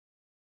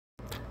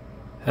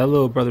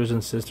Hello, brothers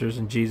and sisters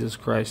in Jesus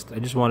Christ. I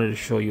just wanted to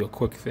show you a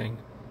quick thing.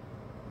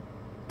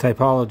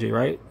 Typology,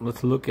 right?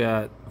 Let's look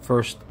at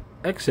first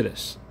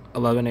Exodus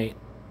 11:8.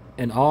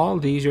 And all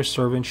these your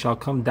servants shall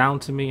come down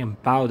to me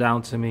and bow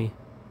down to me,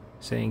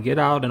 saying, Get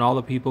out, and all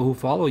the people who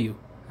follow you.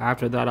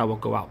 After that I will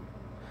go out.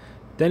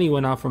 Then he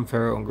went out from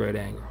Pharaoh in great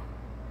anger.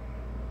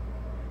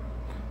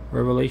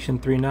 Revelation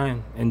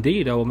 3:9.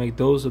 Indeed, I will make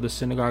those of the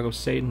synagogue of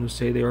Satan who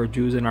say they are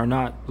Jews and are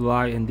not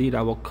lie. Indeed,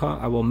 I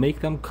will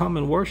make them come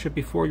and worship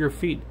before your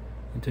feet,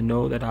 and to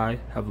know that I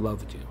have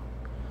loved you.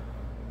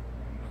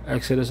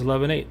 Exodus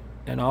 11:8.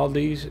 And all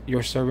these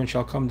your servants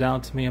shall come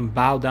down to me and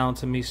bow down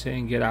to me,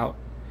 saying, Get out,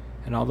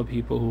 and all the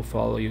people who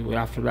follow you.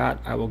 After that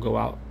I will go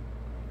out.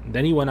 And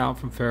then he went out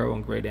from Pharaoh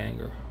in great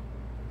anger.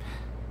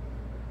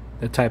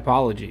 The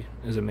typology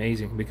is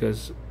amazing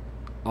because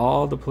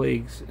all the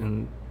plagues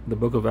in the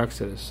book of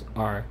Exodus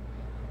are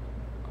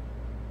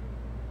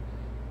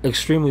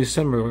extremely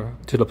similar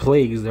to the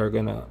plagues that are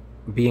going to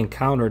be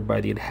encountered by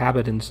the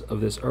inhabitants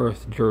of this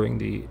earth during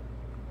the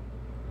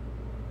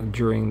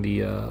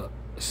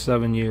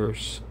 7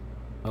 years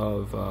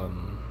of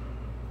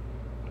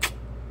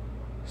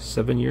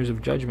 7 years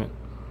of judgment.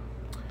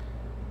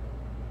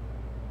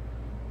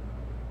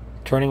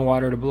 Turning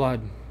water to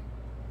blood,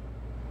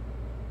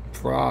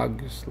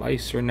 frogs,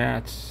 lice or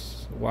gnats,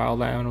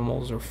 wild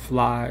animals or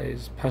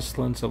flies,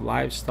 pestilence of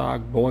livestock,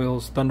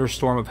 boils,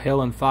 thunderstorm of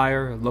hail and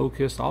fire,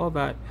 locust, all of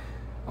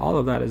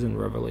that is in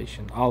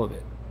Revelation. All of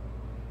it.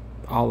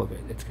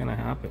 It's going to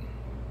happen.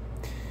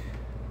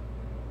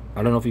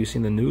 I don't know if you've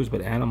seen the news,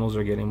 but animals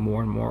are getting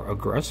more and more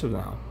aggressive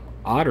now.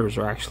 Otters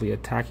are actually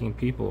attacking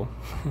people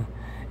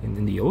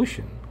in the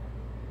ocean.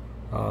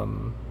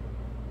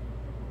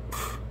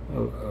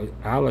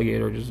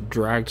 Alligator just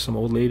dragged some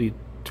old lady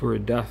to her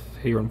death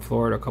here in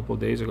Florida a couple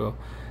of days ago.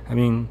 I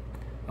mean,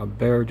 a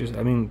bear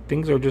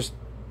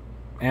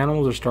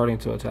animals are starting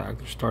to attack.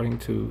 They're starting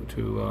to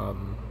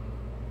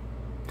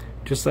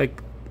just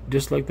like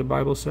the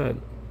Bible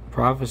said,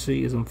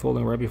 prophecy is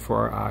unfolding right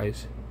before our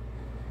eyes.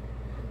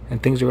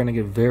 And things are going to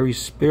get very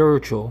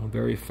spiritual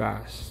very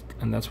fast.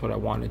 And that's what I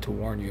wanted to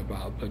warn you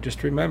about. But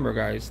just remember,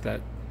 guys,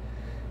 that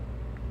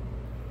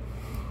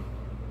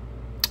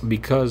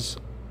because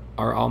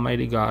our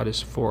Almighty God is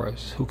for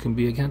us, who can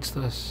be against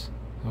us?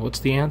 And what's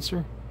the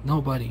answer?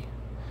 Nobody.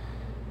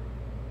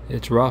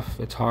 It's rough,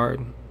 it's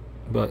hard,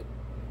 but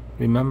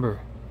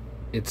remember,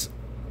 it's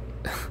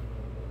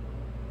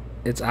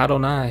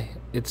Adonai,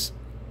 it's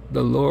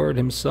the Lord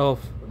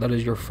himself that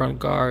is your front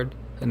guard,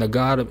 and the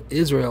God of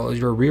Israel is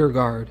your rear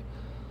guard.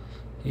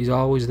 He's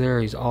always there,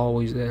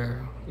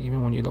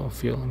 even when you don't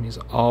feel him, he's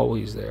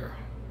always there.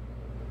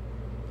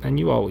 And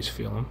you always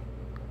feel him.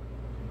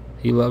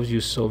 He loves you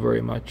so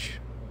very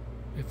much.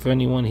 If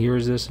anyone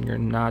hears this and you're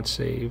not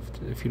saved,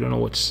 if you don't know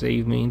what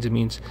saved means, it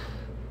means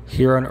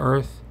here on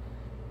earth,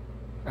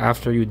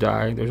 after you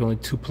die, there's only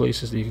two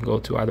places that you can go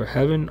to, either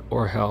heaven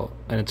or hell,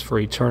 and it's for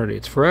eternity.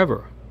 It's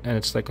forever, and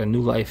it's like a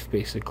new life,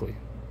 basically.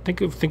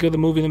 Think of the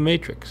movie The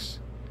Matrix,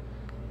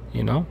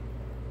 you know,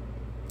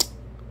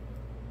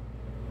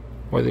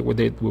 where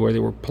they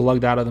were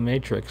plugged out of the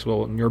Matrix.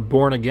 Well, when you're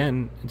born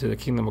again into the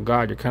kingdom of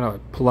God, you're kind of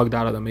like plugged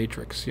out of the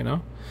Matrix, you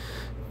know,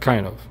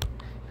 kind of.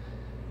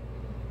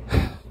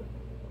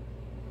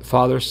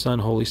 Father, Son,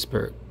 Holy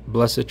Spirit,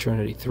 blessed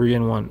Trinity, 3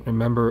 in 1.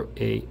 Remember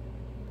a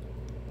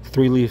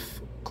 3-leaf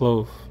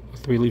clove, a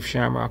 3-leaf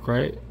shamrock,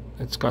 right?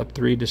 It's got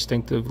 3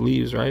 distinctive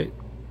leaves, right?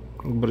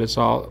 But it's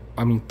all,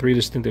 3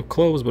 distinctive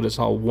cloves, but it's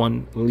all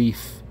one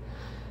leaf.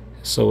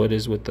 So it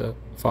is with the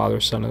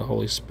Father, Son, and the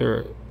Holy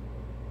Spirit,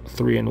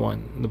 3 in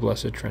 1, the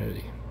blessed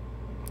Trinity.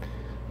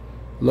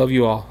 Love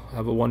you all.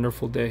 Have a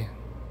wonderful day.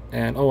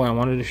 And I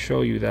wanted to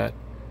show you that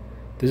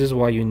this is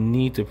why you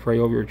need to pray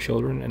over your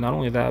children. And not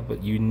only that,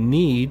 but you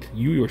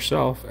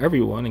yourself,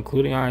 everyone,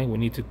 including we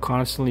need to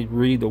constantly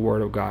read the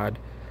Word of God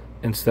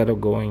instead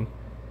of going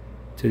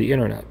to the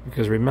internet.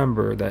 Because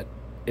remember that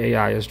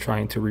AI is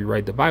trying to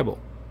rewrite the Bible,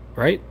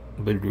 right?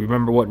 But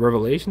remember what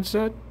Revelation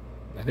said?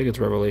 I think it's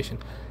Revelation.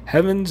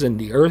 Heavens and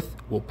the earth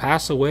will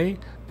pass away,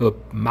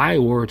 but my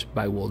words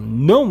by will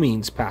no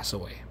means pass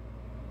away.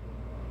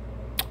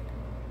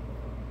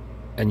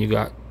 And you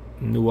got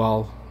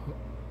Newell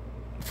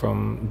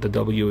from the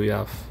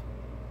WEF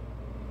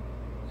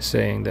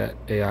saying that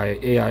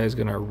AI is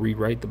going to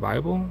rewrite the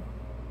Bible.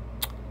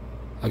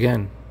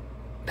 Again,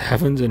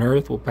 heavens and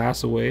earth will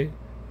pass away,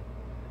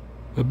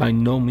 but by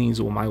no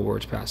means will my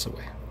words pass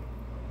away.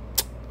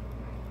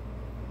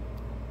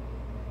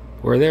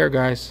 We're there,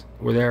 guys.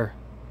 We're there.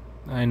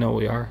 I know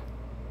we are.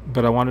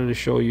 But I wanted to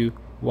show you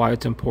why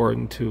it's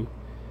important to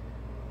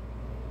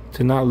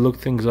not look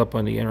things up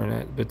on the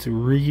internet, but to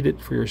read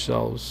it for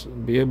yourselves.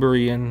 Be a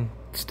Berean,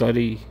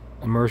 study,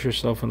 immerse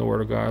yourself in the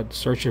Word of God,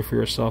 search it for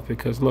yourself.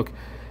 Because look,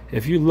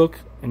 if you look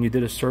and you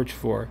did a search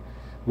for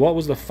what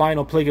was the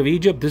final plague of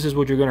Egypt, this is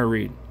what you're going to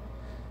read.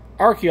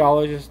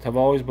 Archaeologists have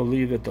always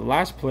believed that the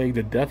last plague,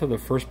 the death of the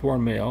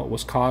firstborn male,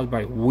 was caused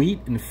by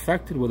wheat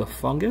infected with a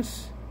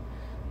fungus.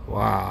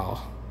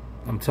 Wow.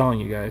 I'm telling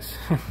you guys.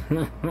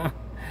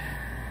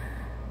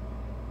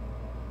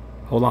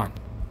 Hold on.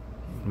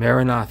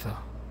 Maranatha.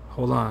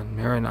 Hold on.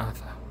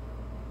 Maranatha.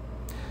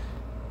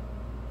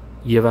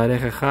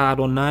 Yevarechecha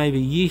Adonai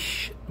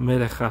v'yish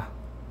merecha.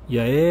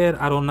 Yair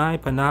Adonai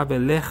panav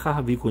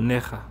elecha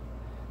v'ikunecha.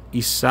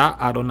 Isa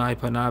Adonai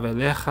panav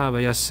elecha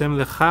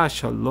v'yasem lecha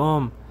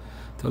shalom.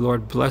 The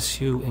Lord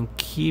bless you and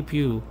keep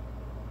you.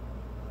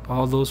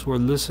 All those who are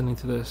listening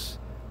to this,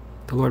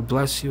 the Lord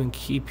bless you and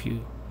keep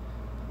you.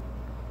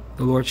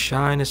 The Lord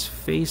shine his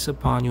face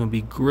upon you and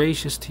be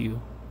gracious to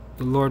you.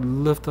 The Lord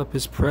lift up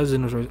his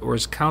presence or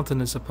his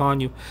countenance upon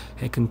you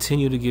and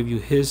continue to give you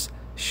his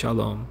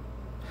shalom.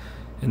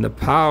 In the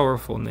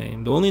powerful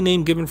name, the only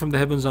name given from the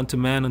heavens unto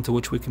man unto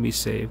which we can be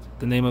saved,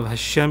 the name of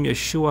Hashem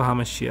Yeshua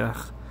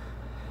HaMashiach.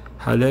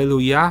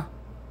 HalleluYAH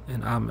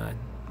and Amen.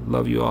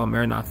 Love you all.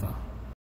 Maranatha.